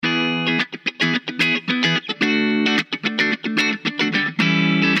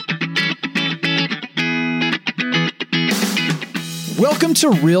Welcome to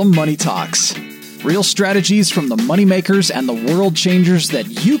Real Money Talks. Real strategies from the moneymakers and the world changers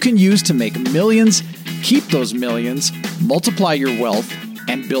that you can use to make millions, keep those millions, multiply your wealth,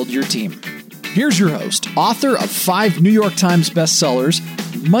 and build your team. Here's your host, author of 5 New York Times bestsellers,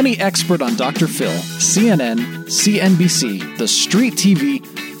 money expert on Dr. Phil, CNN, CNBC, The Street TV,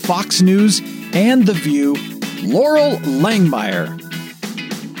 Fox News, and The View, Loral Langemeier.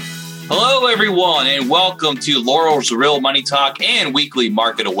 Hello, everyone, and welcome to Loral's Real Money Talk and weekly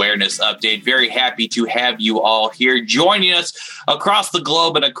market awareness update. Very happy to have you all here joining us across the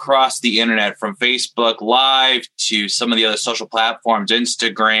globe and across the internet, from Facebook Live to some of the other social platforms,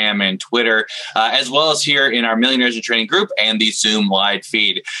 Instagram and Twitter, as well as here in our Millionaires in Training group and the Zoom live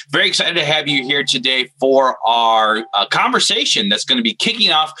feed. Very excited to have you here today for our conversation that's going to be kicking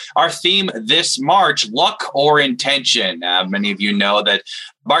off our theme this March, Luck or Intention. Many of you know that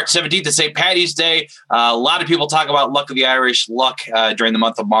March 17th is St. Paddy's Day. A lot of people talk about luck of the Irish, luck during the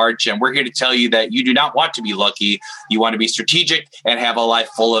month of March. And we're here to tell you that you do not want to be lucky. You want to be strategic and have a life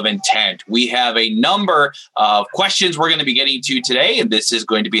full of intent. We have a number of questions we're going to be getting to today, and this is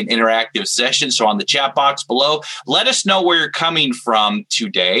going to be an interactive session. So on the chat box below, let us know where you're coming from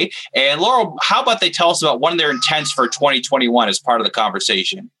today. And Laurel, how about they tell us about one of their intents for 2021 as part of the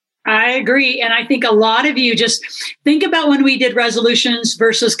conversation? I agree. And I think a lot of you just think about when we did resolutions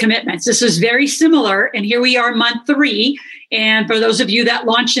versus commitments. This is very similar. And here we are, month 3. And for those of you that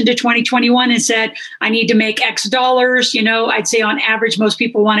launched into 2021 and said, I need to make X dollars, I'd say on average, most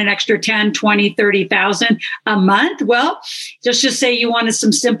people want an extra 10, 20, 30,000 a month. Well, just say you wanted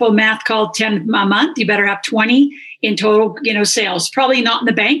some simple math called 10 a month. You better have 20 in total, sales. Probably not in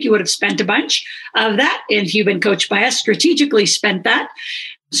the bank. You would have spent a bunch of that. And if you've been coached by us, strategically spent that.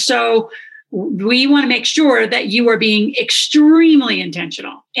 So we want to make sure that you are being extremely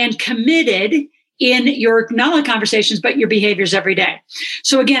intentional and committed in your not only conversations, but your behaviors every day.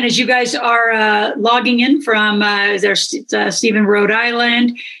 So again, as you guys are logging in from there's Stephen, Rhode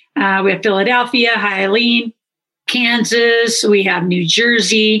Island, we have Philadelphia, hi Eileen, Kansas, we have New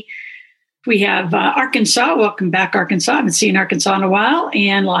Jersey, we have Arkansas. Welcome back, Arkansas. I haven't seen Arkansas in a while.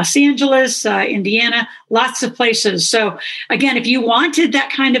 And Los Angeles, Indiana, lots of places. So again, if you wanted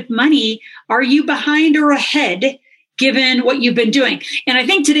that kind of money, are you behind or ahead given what you've been doing? And I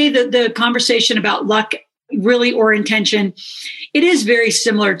think today the conversation about luck really or intention, it is very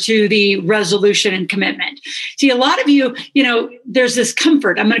similar to the resolution and commitment. See, a lot of you, there's this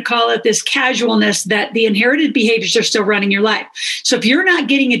comfort. I'm going to call it this casualness that the inherited behaviors are still running your life. So if you're not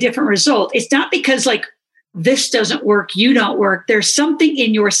getting a different result, it's not because this doesn't work, you don't work. There's something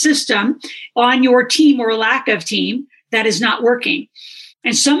in your system, on your team or lack of team, that is not working.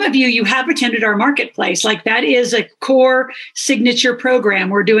 And some of you have attended our marketplace. That is a core signature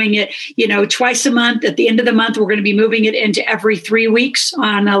program. We're doing it, twice a month. At the end of the month, we're going to be moving it into every 3 weeks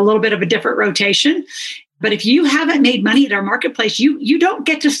on a little bit of a different rotation. But if you haven't made money at our marketplace, you don't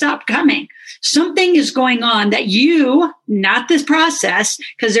get to stop coming. Something is going on that not this process,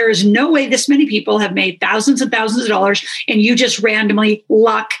 because there is no way this many people have made thousands and thousands of dollars and you just randomly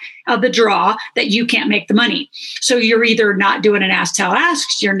luck of the draw that you can't make the money. So you're either not doing an ask, tell,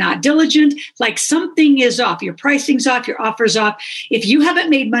 asks, you're not diligent, something is off, your pricing's off, your offer's off. If you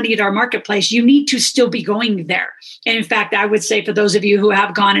haven't made money at our marketplace, you need to still be going there. And in fact, I would say for those of you who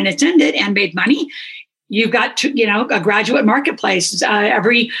have gone and attended and made money, you've got, a graduate marketplace.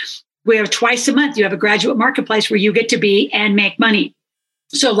 We have twice a month, you have a graduate marketplace where you get to be and make money.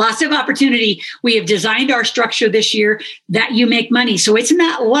 So lots of opportunity. We have designed our structure this year that you make money. So it's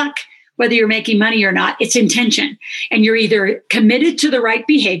not luck whether you're making money or not, it's intention. And you're either committed to the right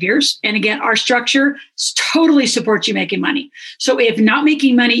behaviors. And again, our structure totally supports you making money. So if not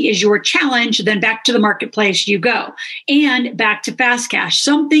making money is your challenge, then back to the marketplace you go. And back to fast cash.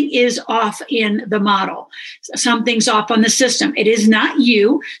 Something is off in the model. Something's off on the system. It is not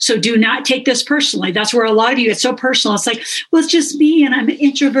you. So do not take this personally. That's where a lot of you, it's so personal. It's well, it's just me and I'm an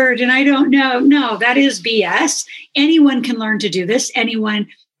introvert and I don't know. No, that is BS. Anyone can learn to do this. Anyone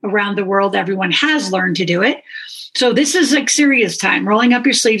around the world, everyone has learned to do it. So this is serious time, rolling up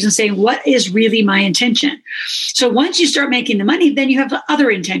your sleeves and saying, what is really my intention? So once you start making the money, then you have other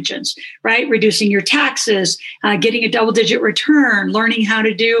intentions, right? Reducing your taxes, getting a double-digit return, learning how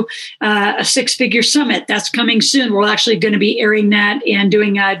to do a 6-figure summit. That's coming soon. We're actually going to be airing that and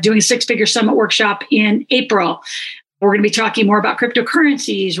doing a 6-figure summit workshop in April. We're going to be talking more about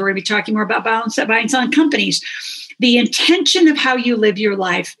cryptocurrencies. We're going to be talking more about buying and selling companies. The intention of how you live your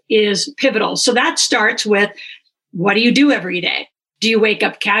life is pivotal. So that starts with, what do you do every day? Do you wake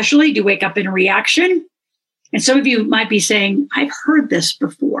up casually? Do you wake up in reaction? And some of you might be saying, I've heard this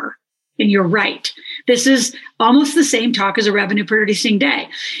before. And you're right. This is almost the same talk as a revenue producing day.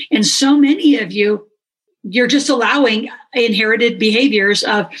 And so many of you, you're just allowing inherited behaviors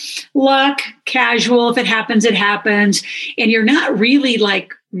of luck, casual, if it happens, it happens. And you're not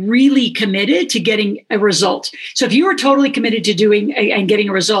really committed to getting a result. So if you were totally committed to doing and getting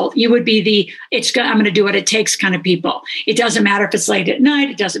a result, you would be I'm going to do what it takes kind of people. It doesn't matter if it's late at night.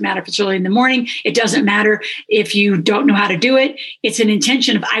 It doesn't matter if it's early in the morning. It doesn't matter if you don't know how to do it. It's an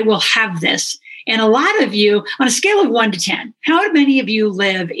intention of, I will have this. And a lot of you, on a scale of 1 to 10, how many of you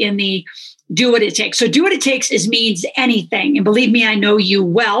live in the do what it takes? So do what it takes means anything. And believe me, I know you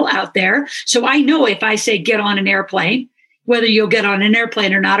well out there. So I know if I say get on an airplane, whether you'll get on an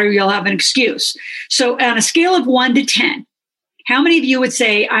airplane or not, or you'll have an excuse. So on a scale of 1 to 10, how many of you would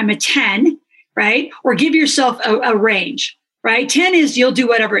say I'm a 10, right? Or give yourself a range, right? 10 is you'll do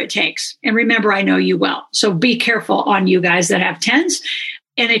whatever it takes. And remember, I know you well. So be careful on you guys that have 10s.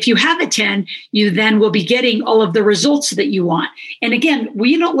 And if you have a 10, you then will be getting all of the results that you want. And again,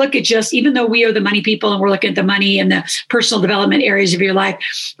 we don't look at just, even though we are the money people and we're looking at the money and the personal development areas of your life,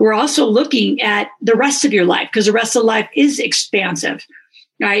 we're also looking at the rest of your life, because the rest of life is expansive,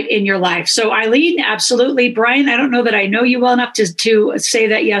 right, in your life. So Eileen, absolutely. Brian, I don't know that I know you well enough to say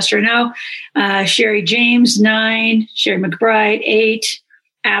that yes or no. Sherry James, 9. Sherry McBride, 8.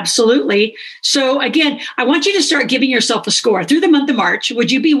 Absolutely. So again, I want you to start giving yourself a score through the month of March.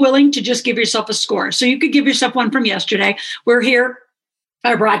 Would you be willing to just give yourself a score? So you could give yourself one from yesterday. We're here.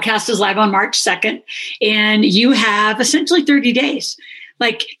 Our broadcast is live on March 2nd, and you have essentially 30 days.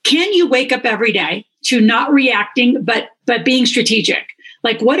 Like, can you wake up every day to not reacting, but being strategic?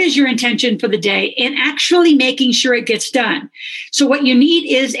 Like, what is your intention for the day and actually making sure it gets done? So what you need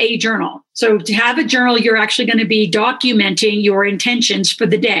is a journal. So to have a journal, you're actually going to be documenting your intentions for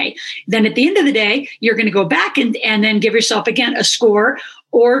the day. Then at the end of the day, you're going to go back and then give yourself, again, a score,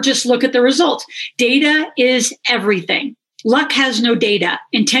 or just look at the results. Data is everything. Luck has no data.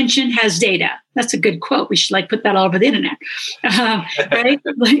 Intention has data. That's a good quote. We should put that all over the internet. Right?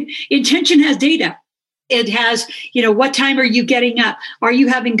 Intention has data. It has, what time are you getting up? Are you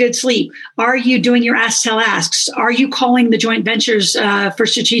having good sleep? Are you doing your ask, tell, asks? Are you calling the joint ventures for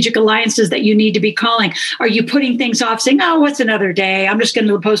strategic alliances that you need to be calling? Are you putting things off saying, oh, what's another day? I'm just going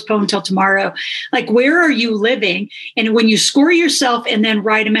to postpone until tomorrow. Like, where are you living? And when you score yourself and then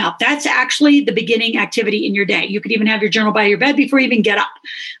write them out, that's actually the beginning activity in your day. You could even have your journal by your bed before you even get up.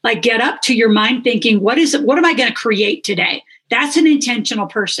 Like, get up to your mind thinking, what am I going to create today? That's an intentional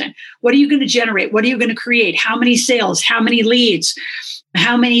person. What are you going to generate? What are you going to create? How many sales? How many leads?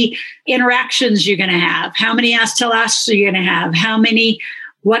 How many interactions you're going to have? How many ask, tell, asks are you going to have? How many,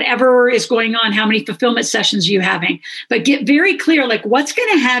 whatever is going on, how many fulfillment sessions are you having? But get very clear, what's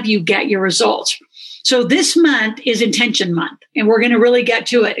going to have you get your results? So this month is intention month, and we're going to really get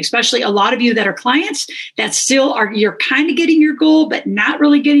to it, especially a lot of you that are clients that still you're kind of getting your goal, but not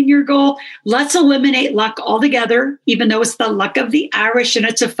really getting your goal. Let's eliminate luck altogether, even though it's the luck of the Irish and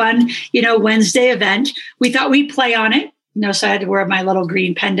it's a fun, Wednesday event. We thought we'd play on it. Notice I had to wear my little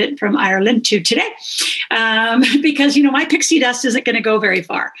green pendant from Ireland to today because, my pixie dust isn't going to go very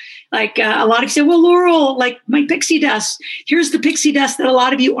far. A lot of you say, well, Laurel, my pixie dust, here's the pixie dust that a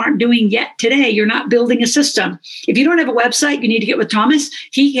lot of you aren't doing yet today. You're not building a system. If you don't have a website, you need to get with Thomas.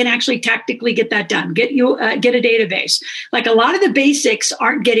 He can actually tactically get that done. Get a database. A lot of the basics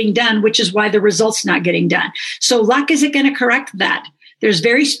aren't getting done, which is why the results not getting done. So luck isn't going to correct that. There's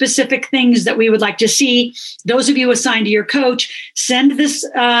very specific things that we would like to see. Those of you assigned to your coach, send this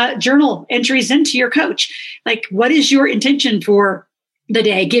journal entries into your coach. What is your intention for the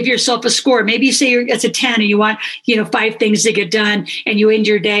day? Give yourself a score. Maybe you say it's a 10 and you want, 5 things to get done, and you end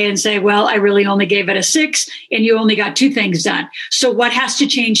your day and say, well, I really only gave it a 6 and you only got 2 things done. So what has to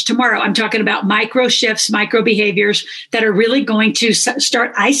change tomorrow? I'm talking about micro shifts, micro behaviors that are really going to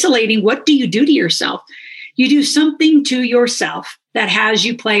start isolating. What do you do to yourself? You do something to yourself that has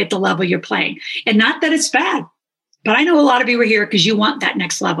you play at the level you're playing. And not that it's bad, but I know a lot of you are here because you want that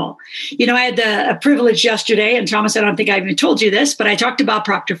next level. I had a privilege yesterday, and Thomas, I don't think I even told you this, but I talked to Bob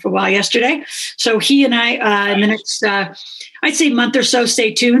Proctor for a while yesterday. So he and I, in the next, I'd say month or so,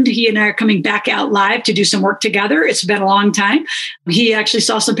 stay tuned. He and I are coming back out live to do some work together. It's been a long time. He actually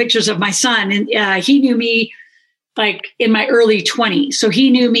saw some pictures of my son, and he knew me in my early 20s. So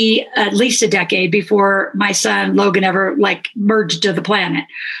he knew me at least a decade before my son, Logan, ever merged to the planet.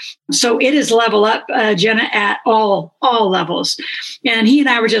 So it is level up, Jenna, at all levels. And he and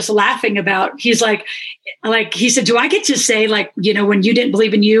I were just laughing about, he said, do I get to say, like, when you didn't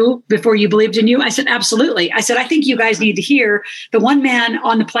believe in you before you believed in you? I said, absolutely. I said, I think you guys need to hear the one man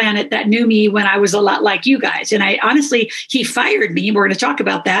on the planet that knew me when I was a lot like you guys. And he fired me. We're going to talk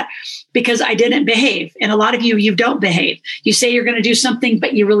about that because I didn't behave. And a lot of you don't behave. You say you're going to do something,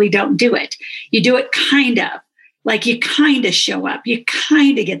 but you really don't do it. You do it kind of. Like you kind of show up, you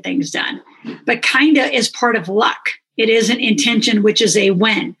kind of get things done, but kind of is part of luck. It isn't intention, which is a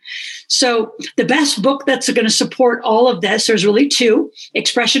win. So the best book that's going to support all of this, there's really two: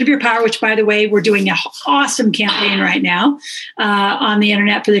 Expression of Your Power, which, by the way, we're doing an awesome campaign right now on the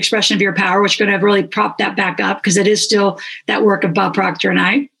internet for the Expression of Your Power, which is going to really prop that back up because it is still that work of Bob Proctor and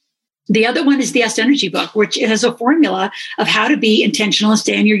I. The other one is the Yes Energy book, which has a formula of how to be intentional and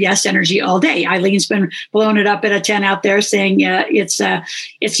stay in your yes energy all day. Eileen's been blowing it up at a 10 out there saying it's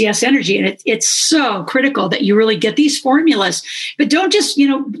yes energy. And it's so critical that you really get these formulas. But don't just,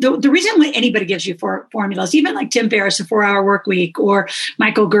 the reason why anybody gives you formulas, even like Tim Ferriss, a 4-hour work week, or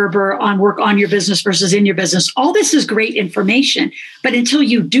Michael Gerber on work on your business versus in your business, all this is great information. But until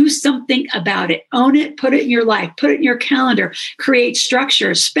you do something about it, own it, put it in your life, put it in your calendar, create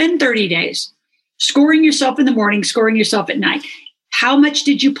structure, spend 30 days scoring yourself in the morning, scoring yourself at night. How much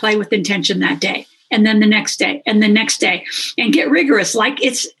did you play with intention that day? And then the next day and the next day, and get rigorous like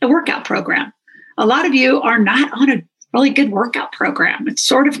it's a workout program. A lot of you are not on a really good workout program. It's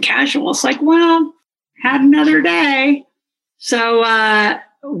sort of casual. It's like, well, had another day. So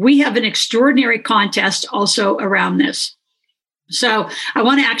we have an extraordinary contest also around this. So I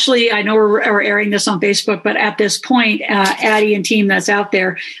want to I know we're airing this on Facebook, but at this point, Addie and team that's out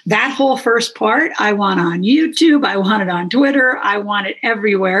there, that whole first part, I want on YouTube. I want it on Twitter. I want it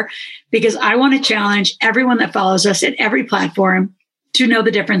everywhere because I want to challenge everyone that follows us at every platform to know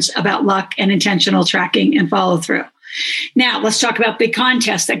the difference about luck and intentional tracking and follow through. Now, let's talk about the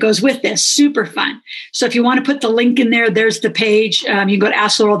contest that goes with this. Super fun. So if you want to put the link in there, there's the page. You can go to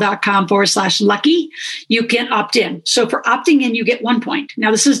AskLaurel.com/lucky. You can opt in. So for opting in, you get 1 point.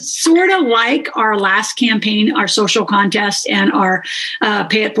 Now, this is sort of like our last campaign, our social contest and our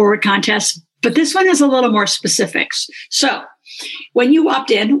Pay It Forward contest, but this one has a little more specifics. So when you opt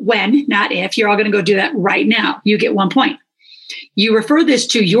in, when, not if, you're all going to go do that right now, you get 1 point. You refer this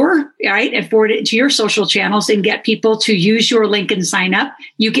to and forward it to your social channels and get people to use your link and sign up.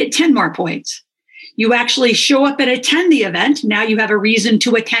 You get 10 more points. You actually show up and attend the event. Now you have a reason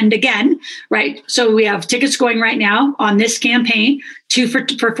to attend again, right? So we have tickets going right now on this campaign, 2 for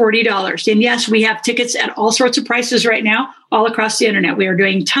 $40. And yes, we have tickets at all sorts of prices right now, all across the internet. We are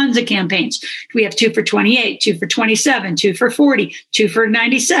doing tons of campaigns. We have 2 for $28, 2 for $27, 2 for $40, 2 for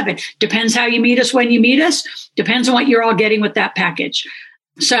 $97. Depends how you meet us, when you meet us. Depends on what you're all getting with that package.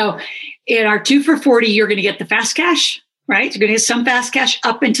 So in our 2 for $40, you're going to get the fast cash. Right? You're going to get some fast cash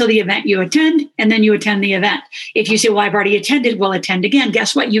up until the event you attend, and then you attend the event. If you say, well, I've already attended, well, attend again.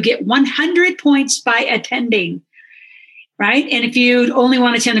 Guess what? You get 100 points by attending, right? And if you only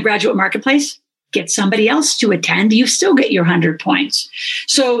want to attend the Graduate Marketplace, get somebody else to attend. You still get your 100 points.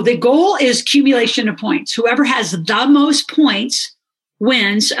 So the goal is accumulation of points. Whoever has the most points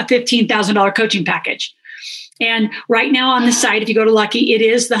wins a $15,000 coaching package. And right now on the site, if you go to Lucky, it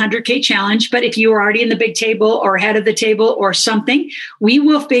is the 100K challenge. But if you are already in the big table or head of the table or something, we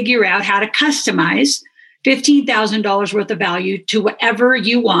will figure out how to customize $15,000 worth of value to whatever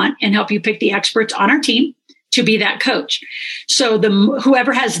you want and help you pick the experts on our team to be that coach. So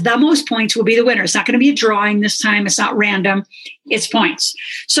whoever has the most points will be the winner. It's not going to be a drawing this time. It's not random. It's points.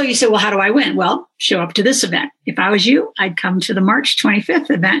 So you say, well, how do I win? Well, show up to this event. If I was you, I'd come to the March 25th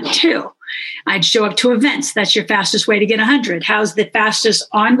event too. I'd show up to events. That's your fastest way to get 100. How's the fastest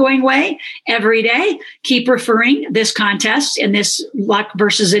ongoing way? Every day, keep referring this contest and this luck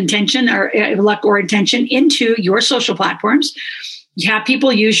versus intention or luck or intention into your social platforms. You have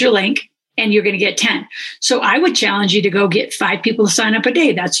people use your link and you're going to get 10. So I would challenge you to go get 5 people to sign up a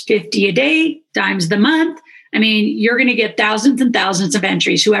day. That's 50 a day times the month. I mean, you're going to get thousands and thousands of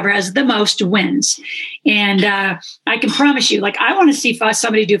entries. Whoever has the most wins. And I can promise you, like, I want to see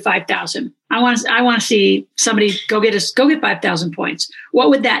somebody do 5,000. I want to see somebody go get 5,000 points. What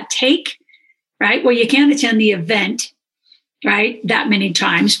would that take? Right? Well, you can't attend the event, right, that many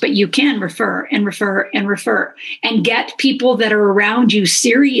times, but you can refer and refer and refer and get people that are around you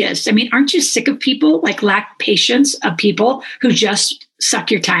serious. I mean, aren't you sick of people like lack patience of people who just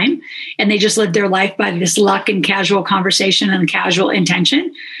suck your time and they just live their life by this luck and casual conversation and casual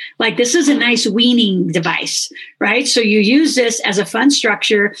intention. Like, this is a nice weaning device, right? So you use this as a fun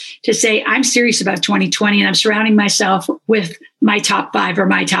structure to say, I'm serious about 2020 and I'm surrounding myself with my top 5 or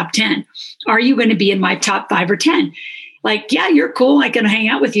my top 10. Are you going to be in my top 5 or 10? Like, yeah, you're cool. I can hang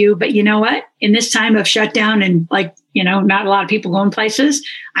out with you. But you know what? In this time of shutdown and not a lot of people going places,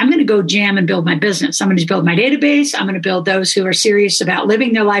 I'm going to go jam and build my business. I'm going to build my database. I'm going to build those who are serious about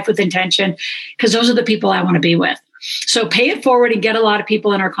living their life with intention, because those are the people I want to be with. So pay it forward and get a lot of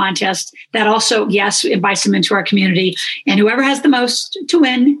people in our contest. That also, yes, invites them into our community. And whoever has the most to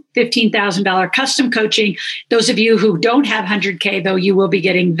win $15,000 custom coaching. Those of you who don't have 100K, though, you will be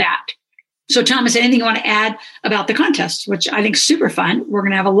getting that. So Thomas, anything you want to add about the contest, which I think is super fun? We're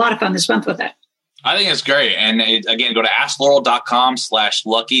going to have a lot of fun this month with it. I think it's great. And again, go to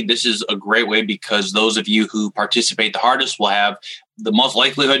AskLaurel.com/lucky. This is a great way because those of you who participate the hardest will have the most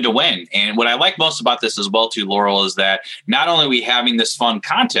likelihood to win. And what I like most about this as well, too, Laurel, is that not only are we having this fun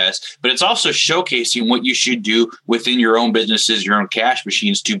contest, but it's also showcasing what you should do within your own businesses, your own cash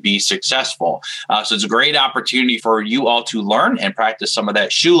machines to be successful. So it's a great opportunity for you all to learn and practice some of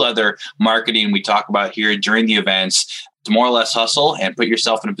that shoe leather marketing we talk about here during the events, to more or less hustle and put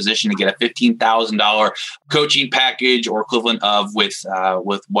yourself in a position to get a $15,000 coaching package or equivalent of with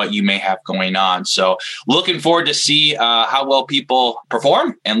what you may have going on. So looking forward to see how well people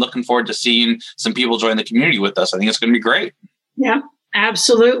perform and looking forward to seeing some people join the community with us. I think it's going to be great. Yeah,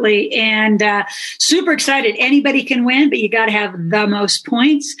 absolutely. And super excited. Anybody can win, but you got to have the most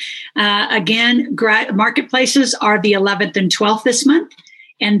points. Again, marketplaces are the 11th and 12th this month.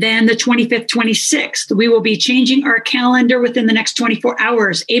 And then the 25th, 26th, we will be changing our calendar within the next 24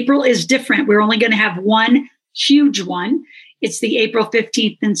 hours. April is different. We're only going to have one huge one. It's the April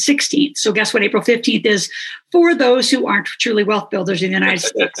 15th and 16th. So guess what April 15th is for those who aren't truly wealth builders in the United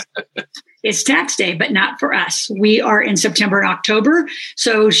States? It's tax day, but not for us. We are in September and October,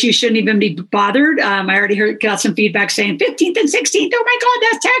 so she shouldn't even be bothered. I already got some feedback saying 15th and 16th. Oh my God,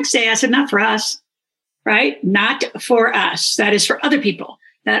 that's tax day. I said, not for us, right? Not for us. That is for other people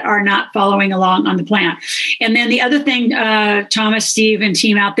that are not following along on the plan. And then the other thing, Thomas, Steve, and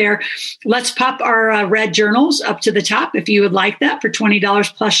team out there, let's pop our red journals up to the top if you would like that for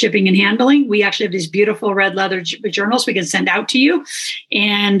 $20 plus shipping and handling. We actually have these beautiful red leather journals we can send out to you.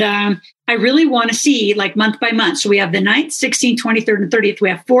 And I really want to see like month by month. So we have the 9th, 16th, 23rd, and 30th. We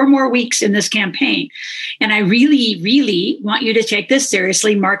have 4 more weeks in this campaign. And I really, really want you to take this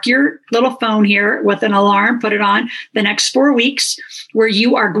seriously. Mark your little phone here with an alarm, put it on the next 4 weeks where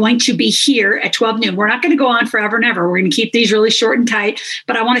you are going to be here at 12 noon. We're not going to go on forever and ever. We're going to keep these really short and tight,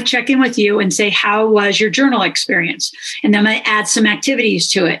 but I want to check in with you and say, how was your journal experience? And then I'm going to add some activities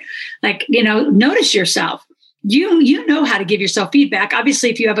to it. Like, notice yourself. You know how to give yourself feedback.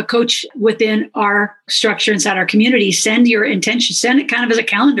 Obviously, if you have a coach within our structure inside our community, send your intention, send it kind of as a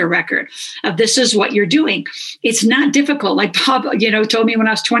calendar record of this is what you're doing. It's not difficult. Like Bob, told me when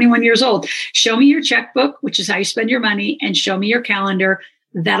I was 21 years old, show me your checkbook, which is how you spend your money, and show me your calendar.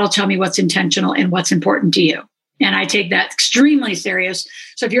 That'll tell me what's intentional and what's important to you. And I take that extremely serious.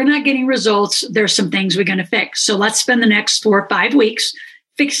 So if you're not getting results, there's some things we're going to fix. So let's spend the next 4 or 5 weeks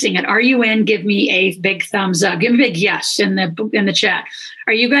fixing it. Are you in? Give me a big thumbs up. Give me a big yes in the chat.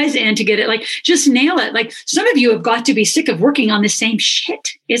 Are you guys in to get it? Like, just nail it. Like, some of you have got to be sick of working on the same shit.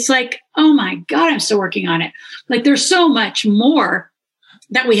 It's like, oh my God, I'm still working on it. Like, there's so much more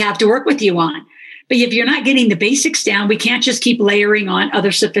that we have to work with you on. But if you're not getting the basics down, we can't just keep layering on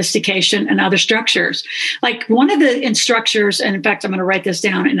other sophistication and other structures. Like, one of the instructors, and in fact, I'm going to write this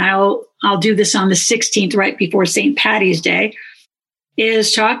down, and I'll do this on the 16th, right before St. Patty's Day,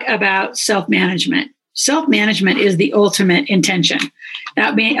 is talk about self-management. Self-management is the ultimate intention.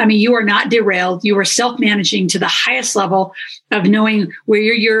 That means, you are not derailed. You are self-managing to the highest level of knowing where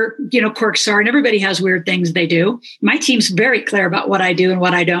your quirks are. And everybody has weird things they do. My team's very clear about what I do and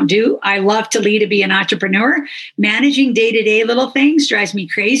what I don't do. I love to lead and be an entrepreneur. Managing day-to-day little things drives me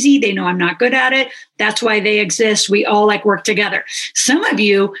crazy. They know I'm not good at it. That's why they exist. We all work together. Some of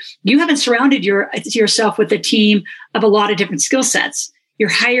you haven't surrounded yourself with a team of a lot of different skill sets. You're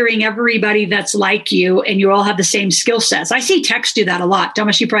hiring everybody that's like you, and you all have the same skill sets. I see techs do that a lot.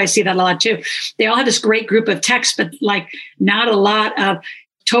 Thomas, you probably see that a lot too. They all have this great group of techs, but not a lot of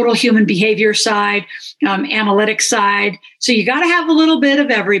total human behavior side, analytics side. So you got to have a little bit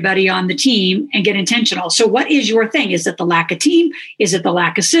of everybody on the team and get intentional. So what is your thing? Is it the lack of team? Is it the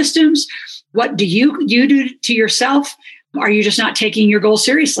lack of systems? What do you do to yourself? Are you just not taking your goal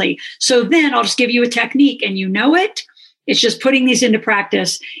seriously? So then I'll just give you a technique, and you know it. It's just putting these into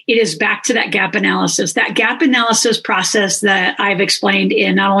practice. It is back to that gap analysis process that I've explained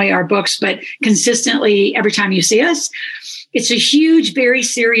in not only our books, but consistently every time you see us. It's a huge, very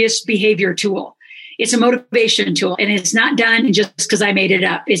serious behavior tool. It's a motivation tool, and it's not done just because I made it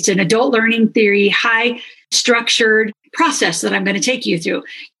up. It's an adult learning theory, high structured process that I'm going to take you through.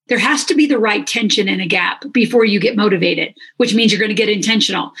 There has to be the right tension in a gap before you get motivated, which means you're going to get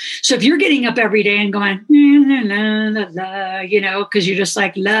intentional. So if you're getting up every day and going, because you're just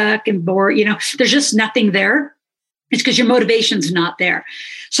like luck and bored, there's just nothing there. It's because your motivation's not there.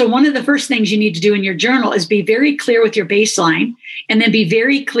 So one of the first things you need to do in your journal is be very clear with your baseline, and then be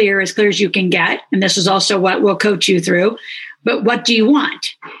very clear as you can get. And this is also what we'll coach you through. But what do you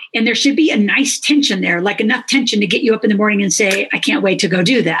want? And there should be a nice tension there, like enough tension to get you up in the morning and say, I can't wait to go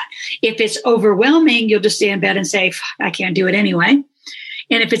do that. If it's overwhelming, you'll just stay in bed and say, I can't do it anyway.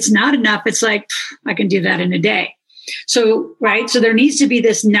 And if it's not enough, it's like, I can do that in a day. So there needs to be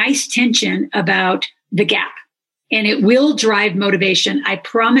this nice tension about the gap. And it will drive motivation. I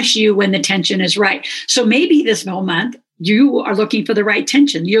promise you, when the tension is right. So maybe this whole month, you are looking for the right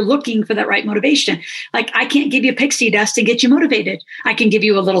tension. You're looking for that right motivation. Like, I can't give you pixie dust and get you motivated. I can give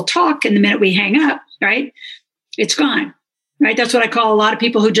you a little talk, and the minute we hang up, right, it's gone, right? That's what I call a lot of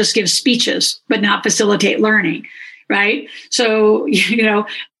people who just give speeches, but not facilitate learning, right? So,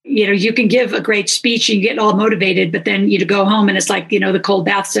 you can give a great speech and you get all motivated, but then you go home and it's like, the cold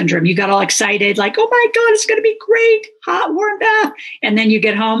bath syndrome. You got all excited, like, oh my God, it's going to be great. Hot, warm bath. And then you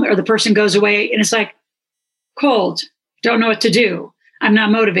get home, or the person goes away and it's like, cold. Don't know what to do. I'm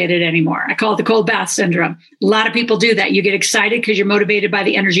not motivated anymore. I call it the cold bath syndrome. A lot of people do that. You get excited because you're motivated by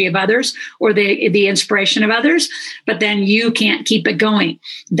the energy of others or the inspiration of others, but then you can't keep it going.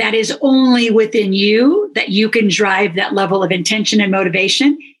 That is only within you that you can drive that level of intention and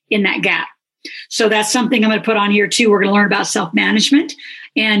motivation in that gap. So that's something I'm going to put on here too. We're going to learn about self-management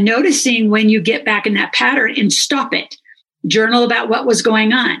and noticing when you get back in that pattern and stop it. Journal about what was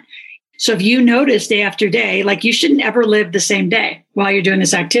going on. So if you notice day after day, like, you shouldn't ever live the same day while you're doing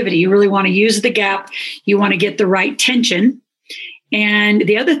this activity. You really want to use the gap. You want to get the right tension. And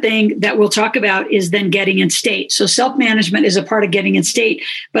the other thing that we'll talk about is then getting in state. So self-management is a part of getting in state.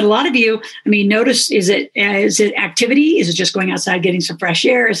 But a lot of you, notice, is it activity? Is it just going outside, getting some fresh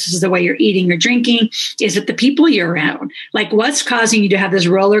air? Is this the way you're eating or drinking? Is it the people you're around? Like, what's causing you to have this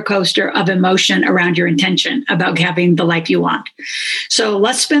roller coaster of emotion around your intention about having the life you want? So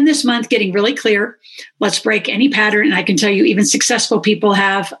let's spend this month getting really clear. Let's break any pattern. And I can tell you, even successful people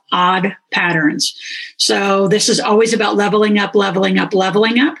have odd patterns. So this is always about leveling up,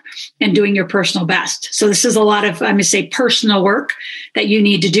 and doing your personal best. So this is a lot of, I'm going to say, personal work that you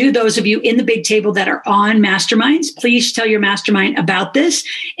need to do. Those of you in the big table that are on masterminds, please tell your mastermind about this.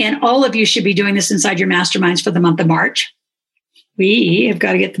 And all of you should be doing this inside your masterminds for the month of March. We have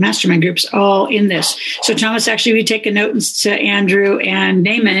got to get the mastermind groups all in this. So Thomas, actually, we take a note to Andrew and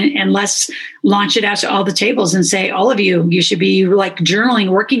Naaman, and let's launch it out to all the tables and say, all of you should be like journaling,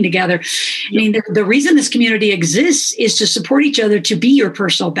 working together. Yep. The reason this community exists is to support each other to be your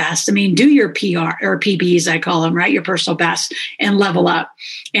personal best. Do your PR or PBs, I call them, right? Your personal best, and level up.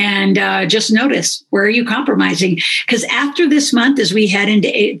 And just notice, where are you compromising? Because after this month, as we head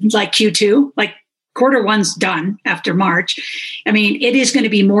into like Q2, like quarter one's done after March. It is going to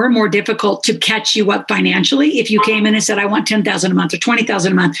be more and more difficult to catch you up financially. If you came in and said, I want $10,000 a month or $20,000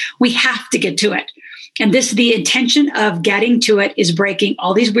 a month, we have to get to it. And the intention of getting to it is breaking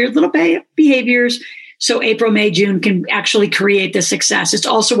all these weird little behaviors. So April, May, June can actually create the success. It's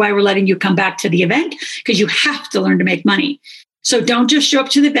also why we're letting you come back to the event, because you have to learn to make money. So don't just show up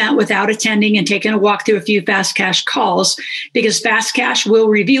to the event without attending and taking a walk through a few Fast Cash calls, because Fast Cash will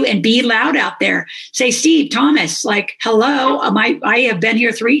review, and be loud out there. Say, Steve, Thomas, like, hello, I have been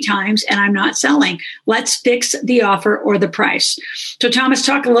here 3 times and I'm not selling. Let's fix the offer or the price. So Thomas,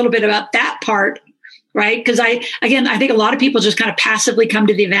 talk a little bit about that part, right? Because I think a lot of people just kind of passively come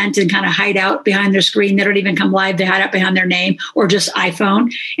to the event and kind of hide out behind their screen. They don't even come live. They hide out behind their name or just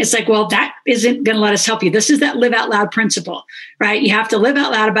iPhone. It's like, well, that isn't going to let us help you. This is that live out loud principle, right? You have to live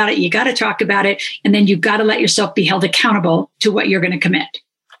out loud about it. You got to talk about it. And then you've got to let yourself be held accountable to what you're going to commit.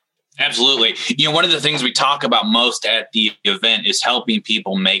 Absolutely. One of the things we talk about most at the event is helping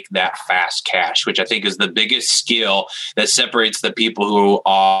people make that fast cash, which I think is the biggest skill that separates the people who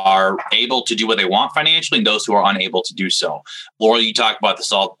are able to do what they want financially and those who are unable to do so. Laura, you talk about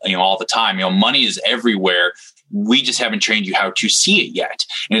this all the time. Money is everywhere. We just haven't trained you how to see it yet.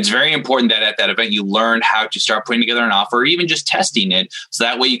 And it's very important that at that event, you learn how to start putting together an offer or even just testing it. So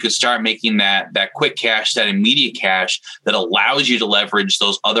that way you could start making that quick cash, that immediate cash that allows you to leverage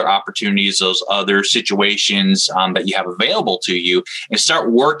those other opportunities, those other situations that you have available to you, and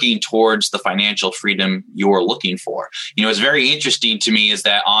start working towards the financial freedom you're looking for. It's very interesting to me is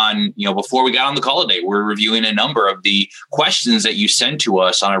that before we got on the call today, we're reviewing a number of the questions that you send to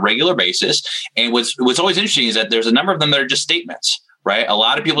us on a regular basis. And what's always interesting is that there's a number of them that are just statements, right? A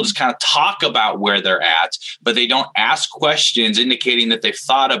lot of people just kind of talk about where they're at, but they don't ask questions indicating that they've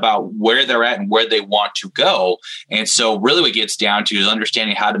thought about where they're at and where they want to go. And so really what it gets down to is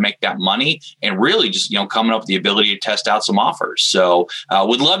understanding how to make that money and really just, coming up with the ability to test out some offers. So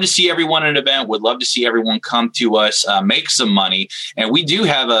would love to see everyone at an event, would love to see everyone come to us, make some money. And we do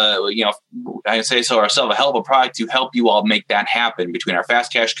have I say so ourselves, a hell of a product to help you all make that happen between our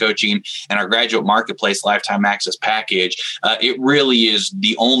fast cash coaching and our graduate marketplace lifetime access package. It really is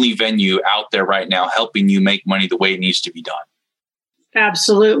the only venue out there right now helping you make money the way it needs to be done.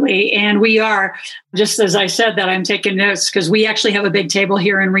 Absolutely. And we are, just as I said that, I'm taking notes because we actually have a big table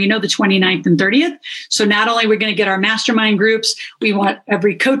here in Reno, the 29th and 30th. So not only are we going to get our mastermind groups, we want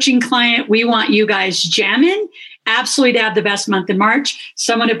every coaching client, we want you guys jamming. Absolutely to have the best month in March.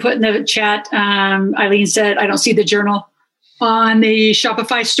 Someone had put in the chat, Eileen said, I don't see the journal on the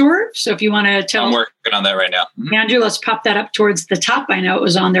Shopify store. So if you want to tell... I'm working on that right now. Andrew, let's pop that up towards the top. I know it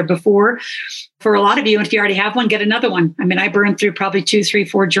was on there before. For a lot of you, and if you already have one, get another one. I mean, I burn through probably 2, 3,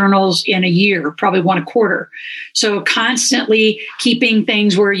 4 journals in a year, probably one a quarter. So constantly keeping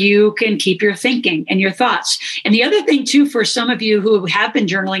things where you can keep your thinking and your thoughts. And the other thing too, for some of you who have been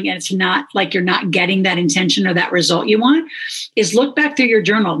journaling and it's not like you're not getting that intention or that result you want, is look back through your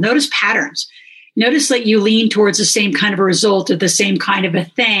journal. Notice patterns. Notice that you lean towards the same kind of a result or the same kind of a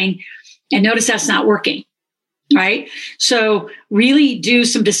thing, and notice that's not working, right? So really do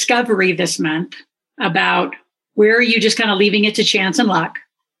some discovery this month about where are you just kind of leaving it to chance and luck,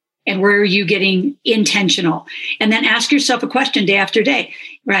 and where are you getting intentional? And then ask yourself a question day after day,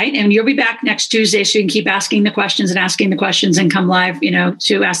 right? And you'll be back next Tuesday, so you can keep asking the questions and come live,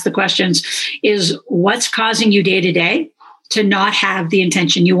 to ask the questions. Is what's causing you day to day to not have the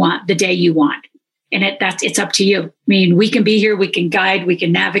intention you want, the day you want? And it's up to you. I mean, we can be here, we can guide, we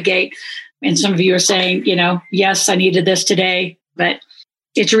can navigate. And some of you are saying, yes, I needed this today, but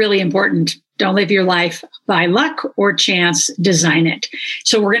it's really important. Don't live your life by luck or chance, design it.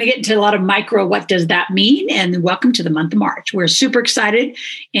 So we're going to get into a lot of micro, what does that mean? And welcome to the month of March. We're super excited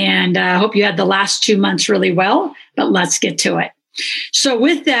and I hope you had the last 2 months really well, but let's get to it. So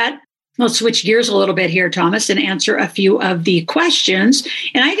with that, let's switch gears a little bit here, Thomas, and answer a few of the questions.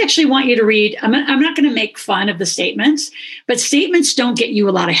 And I actually want you to read, I'm not going to make fun of the statements, but statements don't get you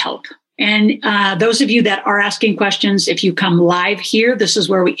a lot of help. And those of you that are asking questions, if you come live here, this is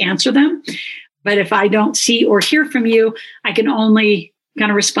where we answer them. But if I don't see or hear from you, I can only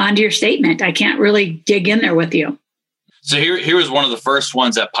kind of respond to your statement. I can't really dig in there with you. So here was one of the first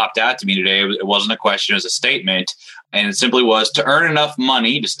ones that popped out to me today. It wasn't a question, it was a statement. And it simply was, to earn enough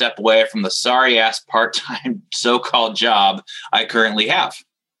money to step away from the sorry-ass part-time so-called job I currently have.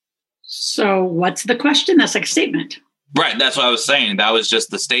 So what's the question? That's like a statement. Right. That's what I was saying. That was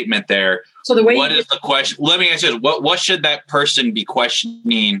just the statement there. So the way what is the question? Let me ask you this. What should that person be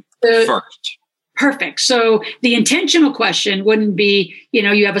questioning first? Perfect. So the intentional question wouldn't be,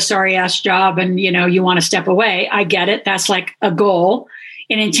 you have a sorry-ass job and, you want to step away. I get it. That's like a goal.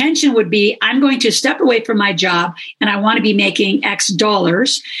 An intention would be, I'm going to step away from my job and I want to be making X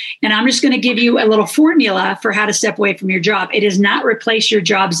dollars. And I'm just going to give you a little formula for how to step away from your job. It does not replace your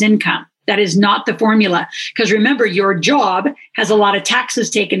job's income. That is not the formula. Because remember, your job has a lot of taxes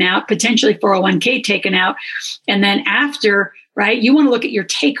taken out, potentially 401k taken out. And then after, right, you want to look at your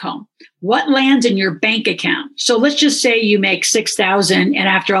take home. What lands in your bank account? So let's just say you make $6,000 and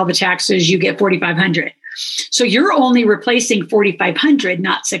after all the taxes, you get $4,500. So you're only replacing $4,500,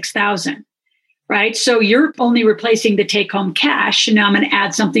 not $6,000, right? So you're only replacing the take-home cash. And now I'm going to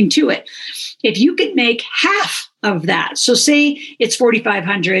add something to it. If you could make half of that, so say it's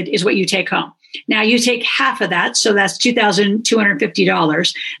 $4,500 is what you take home. Now you take half of that, so that's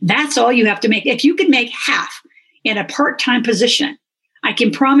 $2,250. That's all you have to make. If you can make half in a part-time position, I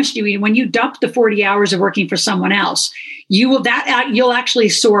can promise you, when you dump the 40 hours of working for someone else, you'll actually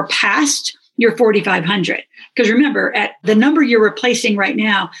soar past your $4,500. Because remember, at the number you're replacing right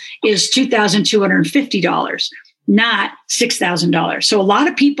now is $2,250, not $6,000. So a lot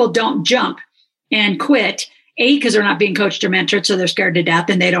of people don't jump and quit Because they're not being coached or mentored, so they're scared to death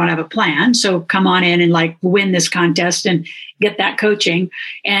and they don't have a plan. So come on in and like win this contest and get that coaching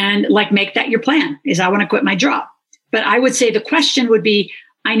and like make that your plan is I want to quit my job. But I would say the question would be,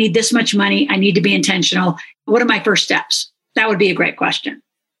 I need this much money. I need to be intentional. What are my first steps? That would be a great question.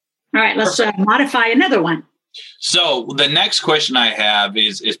 All right, let's modify another one. So the next question I have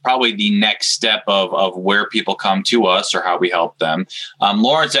is probably the next step of where people come to us or how we help them.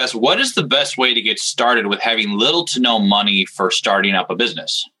 Lawrence asks, what is the best way to get started with having little to no money for starting up a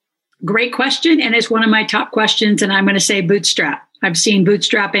business? Great question. And it's one of my top questions. And I'm going to say bootstrap. I've seen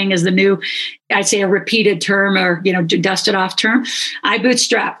bootstrapping as the new, I'd say a repeated term or, dusted off term. I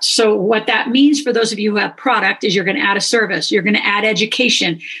bootstrapped. So what that means for those of you who have product is you're going to add a service. You're going to add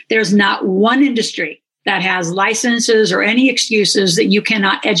education. There's not one industry that has licenses or any excuses that you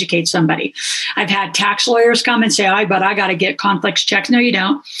cannot educate somebody. I've had tax lawyers come and say, but I got to get conflicts checks. No, you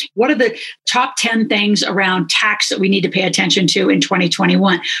don't. What are the top 10 things around tax that we need to pay attention to in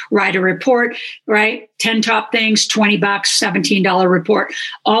 2021? Write a report, right? 10 top things, $20, $17 report.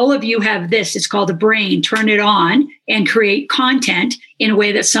 All of you have this. It's called a brain. Turn it on and create content in a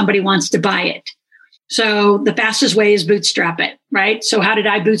way that somebody wants to buy it. So the fastest way is bootstrap it, right? So how did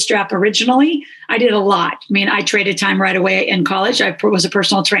I bootstrap originally? I did a lot. I mean, I traded time right away in college. I was a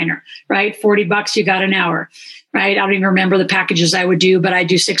personal trainer, right? $40, you got an hour, right? I don't even remember the packages I would do, but I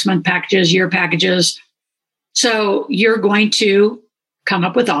do 6-month packages, year packages. So you're going to come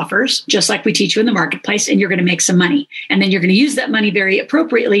up with offers, just like we teach you in the marketplace, and you're going to make some money. And then you're going to use that money very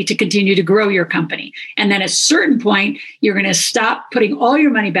appropriately to continue to grow your company. And then at a certain point, you're going to stop putting all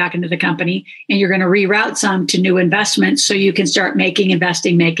your money back into the company and you're going to reroute some to new investments so you can start making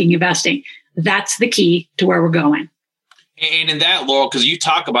investing. That's the key to where we're going. And in that, Laurel, because you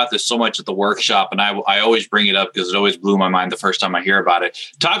talk about this so much at the workshop, and I always bring it up because it always blew my mind the first time I hear about it.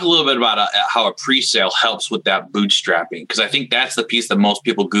 Talk a little bit about how a pre-sale helps with that bootstrapping, because I think that's the piece that most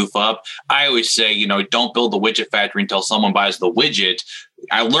people goof up. I always say, don't build the widget factory until someone buys the widget.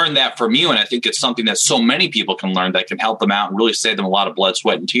 I learned that from you, and I think it's something that so many people can learn that can help them out and really save them a lot of blood,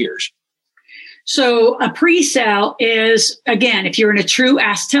 sweat, and tears. So a pre-sale is, again, if you're in a true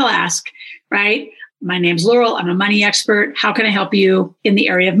ask, tell, ask, right? My name's Laurel. I'm a money expert. How can I help you in the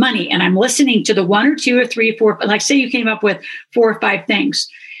area of money? And I'm listening to the 1 or 2 or 3 or 4, like say you came up with 4 or 5 things.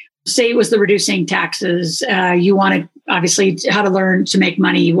 Say it was the reducing taxes. You wanted, obviously, how to learn to make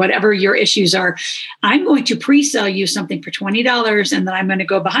money, whatever your issues are. I'm going to pre-sell you something for $20, and then I'm going to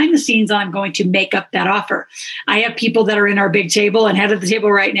go behind the scenes and I'm going to make up that offer. I have people that are in our big table and head of the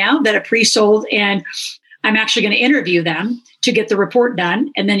table right now that are pre-sold, and I'm actually going to interview them to get the report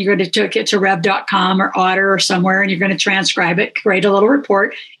done. And then you're going to take it to rev.com or Otter or somewhere, and you're going to transcribe it, create a little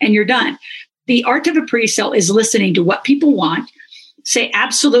report, and you're done. The art of a pre-sale is listening to what people want. Say,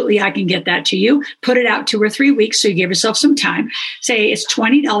 absolutely, I can get that to you. Put it out 2 or 3 weeks so you give yourself some time. Say, it's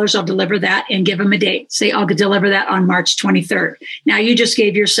 $20. I'll deliver that, and give them a date. Say, I'll deliver that on March 23rd. Now you just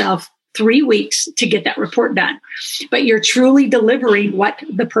gave yourself 3 weeks to get that report done. But you're truly delivering what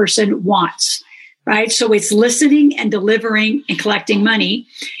the person wants. Right. So it's listening and delivering and collecting money.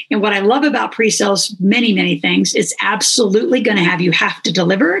 And what I love about pre-sales, many things, it's absolutely going to have to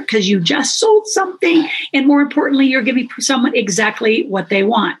deliver because you just sold something. And more importantly, you're giving someone exactly what they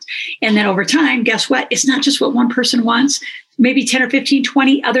want. And then over time, guess what? It's not just what one person wants. Maybe 10 or 15,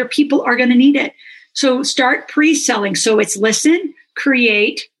 20 other people are going to need it. So start pre-selling. So it's listen,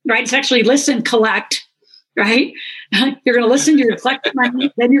 create, right? It's actually listen, collect. Right? You're going to listen, you're going to collect the money,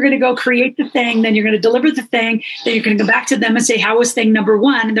 then you're going to go create the thing, then you're going to deliver the thing, then you're going to go back to them and say, how was thing number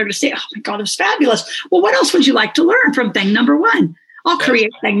 1? And they're going to say, oh my God, it was fabulous. Well, what else would you like to learn from thing number 1? I'll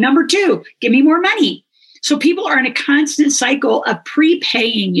create thing number 2. Give me more money. So people are in a constant cycle of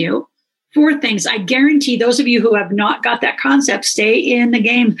prepaying you for things. I guarantee those of you who have not got that concept, stay in the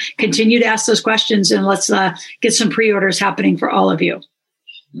game, continue to ask those questions, and let's get some pre-orders happening for all of you.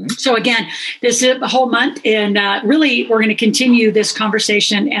 So again, this is a whole month, and really we're going to continue this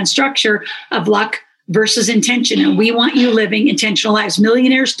conversation and structure of luck versus intention. And we want you living intentional lives.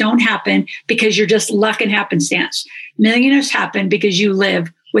 Millionaires don't happen because you're just luck and happenstance. Millionaires happen because you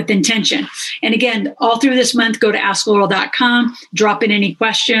live with intention. And again, all through this month, go to AskLaurel.com, drop in any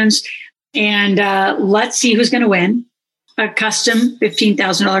questions, and let's see who's going to win a custom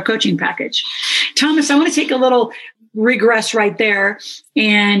 $15,000 coaching package. Thomas, I want to take a little regress right there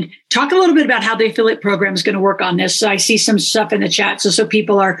and talk a little bit about how the affiliate program is going to work on this. So I see some stuff in the chat. So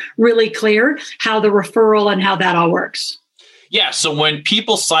people are really clear how the referral and how that all works. Yeah, so when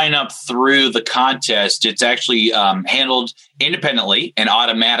people sign up through the contest, it's actually handled independently and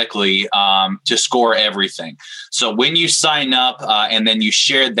automatically to score everything. So when you sign up and then you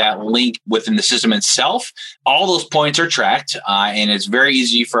share that link within the system itself, all those points are tracked. And it's very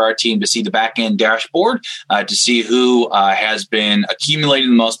easy for our team to see the back-end dashboard to see who has been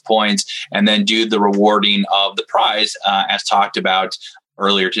accumulating the most points and then do the rewarding of the prize as talked about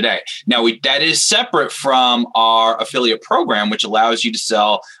earlier today. Now, that is separate from our affiliate program, which allows you to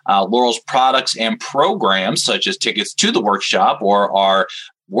sell Laurel's products and programs, such as tickets to the workshop or our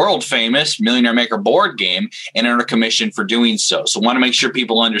world famous Millionaire Maker board game, and earn a commission for doing so. So I want to make sure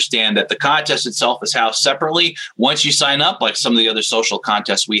people understand that the contest itself is housed separately. Once you sign up, like some of the other social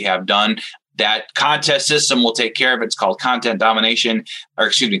contests we have done, that contest system will take care of it. It's called contest domination,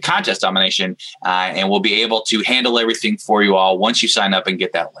 and we'll be able to handle everything for you all once you sign up and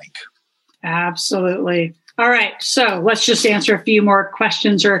get that link. Absolutely. All right. So let's just answer a few more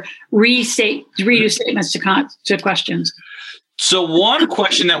questions or redo statements to questions. So one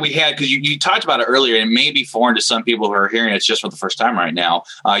question that we had, because you talked about it earlier, and it may be foreign to some people who are hearing it just for the first time right now.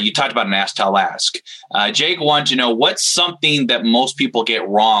 You talked about an ask, tell, ask. Jake wanted to know, what's something that most people get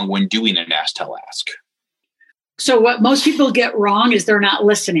wrong when doing an ask, tell, ask? So what most people get wrong is they're not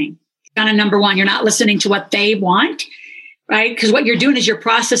listening. Kind of number one, you're not listening to what they want, right? Because what you're doing is you're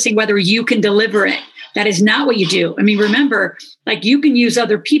processing whether you can deliver it. That is not what you do. I mean, remember, like you can use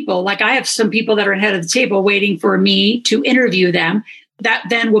other people. Like I have some people that are ahead of the table waiting for me to interview them. That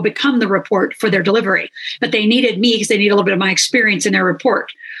then will become the report for their delivery. But they needed me because they need a little bit of my experience in their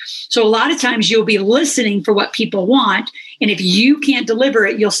report. So a lot of times you'll be listening for what people want. And if you can't deliver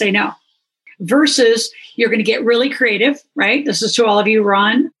it, you'll say no. Versus you're going to get really creative, right? This is to all of you,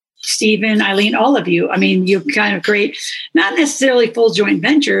 Ron, Stephen, Eileen, all of you. I mean, you kind of create not necessarily full joint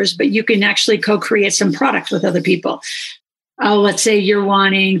ventures, but you can actually co-create some product with other people. Let's say you're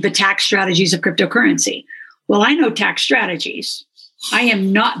wanting the tax strategies of cryptocurrency. Well, I know tax strategies. I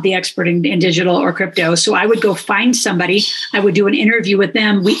am not the expert in digital or crypto. So I would go find somebody. I would do an interview with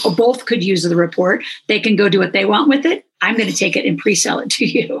them. We both could use the report. They can go do what they want with it. I'm going to take it and pre-sell it to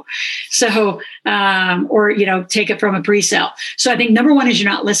you. So, or, take it from a pre-sale. So I think number one is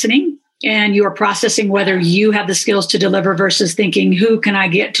you're not listening and you are processing whether you have the skills to deliver versus thinking, who can I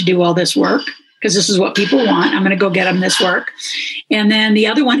get to do all this work? Because this is what people want. I'm going to go get them this work. And then the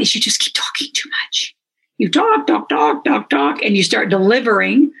other one is you just keep talking too much. You talk, and you start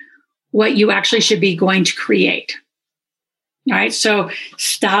delivering what you actually should be going to create. All right. So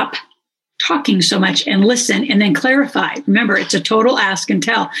stop talking so much and listen and then clarify. Remember, it's a total ask and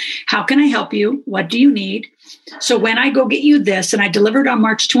tell. How can I help you? What do you need? So when I go get you this and I delivered on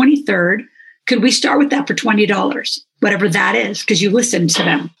March 23rd, could we start with that for $20? Whatever that is, because you listened to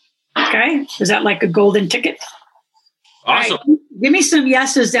them. Okay. Is that like a golden ticket? Awesome. Right. Give me some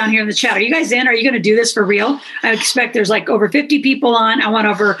yeses down here in the chat. Are you guys in? Are you going to do this for real? I expect there's like over 50 people on. I want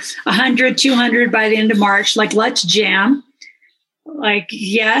over 100, 200 by the end of March. Like, let's jam. Like,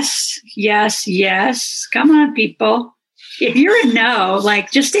 yes. Come on, people. If you're a no, like,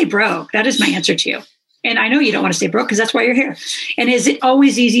 just stay broke. That is my answer to you. And I know you don't want to stay broke because that's why you're here. And is it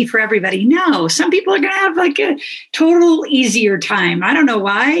always easy for everybody? No. Some people are going to have like a total easier time. I don't know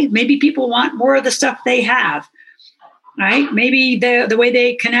why. Maybe people want more of the stuff they have. Right? Maybe the way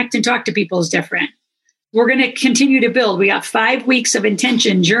they connect and talk to people is different. We're going to continue to build. We got 5 weeks of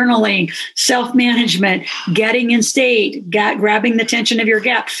intention, journaling, self-management, getting in state, grabbing the tension of your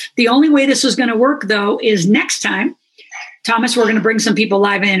gap. The only way this is going to work, though, is next time, Thomas, we're going to bring some people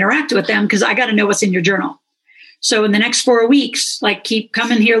live and interact with them because I got to know what's in your journal. So in the next 4 weeks, like keep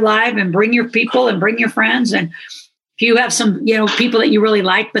coming here live and bring your people and bring your friends. And if you have some, people that you really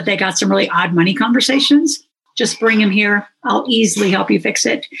like, but they got some really odd money conversations, just bring them here. I'll easily help you fix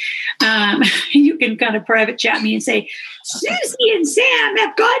it. You can kind of private chat me and say, Susie and Sam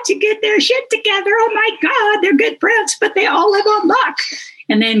have got to get their shit together. Oh my God, they're good friends, but they all live on luck.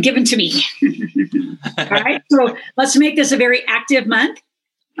 And then give them to me. All right. So let's make this a very active month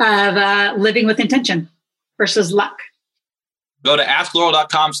of living with intention versus luck. Go to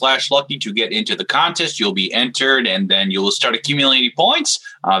asklaurel.com/lucky to get into the contest. You'll be entered, and then you'll start accumulating points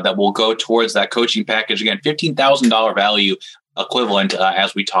that will go towards that coaching package. Again, $15,000 value equivalent,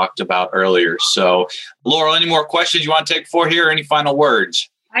 as we talked about earlier. So, Laurel, any more questions you want to take for here? Or any final words?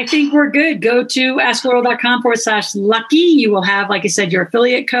 I think we're good. Go to asklaurel.com/lucky. You will have, like I said, your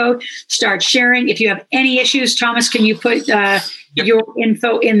affiliate code. Start sharing. If you have any issues, Thomas, can you put your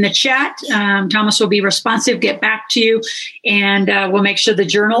info in the chat? Thomas will be responsive, get back to you, and we'll make sure the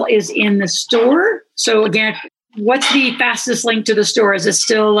journal is in the store. So again, what's the fastest link to the store? Is it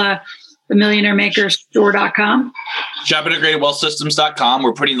still themillionairemakersstore.com. ShopIntegratedWealthSystems.com.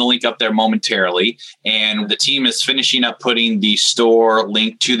 We're putting the link up there momentarily. And the team is finishing up putting the store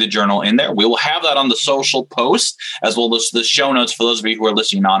link to the journal in there. We will have that on the social post as well as the show notes for those of you who are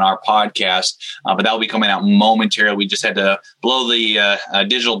listening on our podcast. But that will be coming out momentarily. We just had to blow the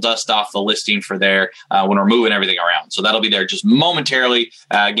digital dust off the listing for there when we're moving everything around. So that'll be there just momentarily.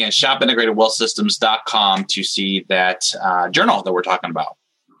 Again, ShopIntegratedWealthSystems.com to see that journal that we're talking about.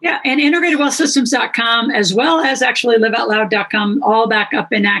 Yeah, and IntegratedWealthSystems.com, as well as actually LiveOutLoud.com, all back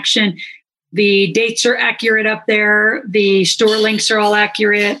up in action. The dates are accurate up there. The store links are all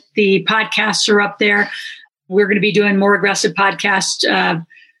accurate. The podcasts are up there. We're going to be doing more aggressive podcast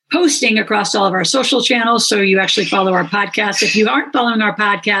posting across all of our social channels. So you actually follow our podcast. If you aren't following our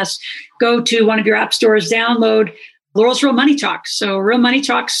podcast, go to one of your app stores, download Laurel's Real Money Talks. So Real Money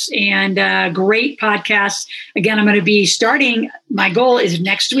Talks and great podcasts. Again, I'm going to be starting. My goal is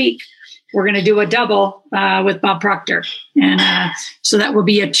next week. We're going to do a double with Bob Proctor. And so that will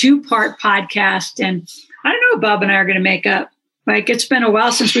be a 2-part podcast. And I don't know what Bob and I are going to make up. Like, it's been a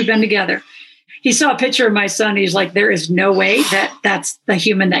while since we've been together. He saw a picture of my son. He's like, there is no way that that's the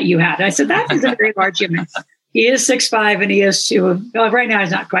human that you had. I said, that is a very large human. He is 6'5" and he is 2. Well, right now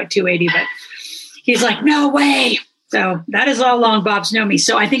he's not quite 280, but he's like, no way. So that is how long Bob's known me.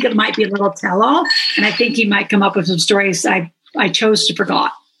 So I think it might be a little tell-all, and I think he might come up with some stories I chose to forget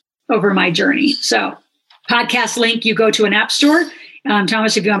over my journey. So podcast link, you go to an app store.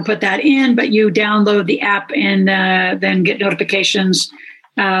 Thomas, if you want to put that in, but you download the app and then get notifications.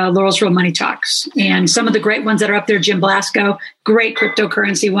 Laurel's Real Money Talks. And some of the great ones that are up there, Jim Blasco, great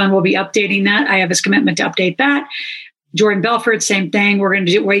cryptocurrency one. We'll be updating that. I have his commitment to update that. Jordan Belfort, same thing. We're going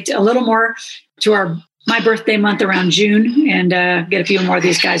to wait a little more to my birthday month around June and get a few more of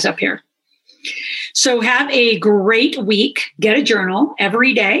these guys up here. So have a great week. Get a journal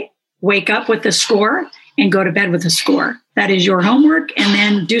every day. Wake up with a score and go to bed with a score. That is your homework. And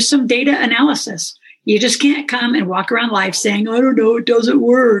then do some data analysis. You just can't come and walk around life saying, I don't know, it doesn't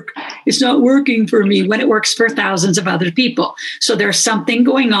work. It's not working for me, when it works for thousands of other people. So there's something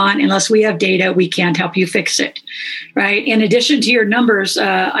going on. Unless we have data, we can't help you fix it, right? In addition to your numbers,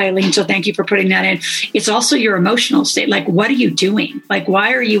 Eileen, so thank you for putting that in. It's also your emotional state. Like, what are you doing? Like,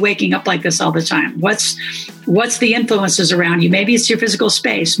 why are you waking up like this all the time? What's the influences around you? Maybe it's your physical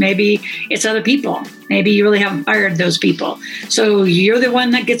space. Maybe it's other people. Maybe you really haven't fired those people. So you're the one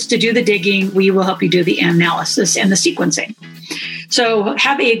that gets to do the digging. We will help you do the analysis and the sequencing. So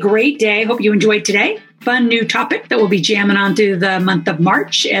have a great day. Hope you enjoyed today. Fun new topic that we'll be jamming on through the month of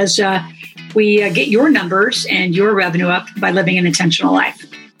March as we get your numbers and your revenue up by living an intentional life.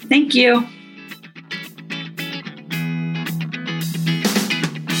 Thank you.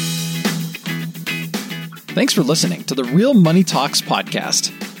 Thanks for listening to the Real Money Talks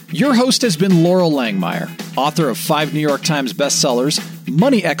podcast. Your host has been Laurel Langmeyer, author of 5 New York Times bestsellers,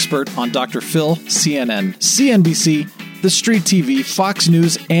 money expert on Dr. Phil, CNN, CNBC, The Street TV, Fox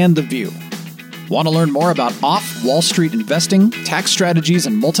News, and The View. Want to learn more about off-Wall Street investing, tax strategies,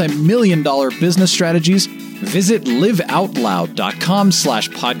 and multi-million-dollar business strategies? Visit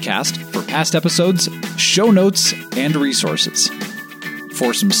liveoutloud.com/podcast for past episodes, show notes, and resources.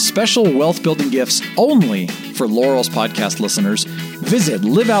 For some special wealth-building gifts only for Laurel's podcast listeners, visit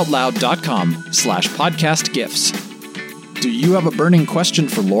liveoutloud.com/podcast gifts. Do you have a burning question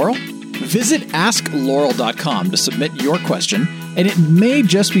for Laurel? Visit asklaurel.com to submit your question, and it may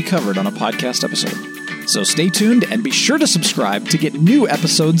just be covered on a podcast episode. So stay tuned and be sure to subscribe to get new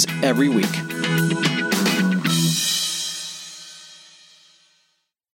episodes every week.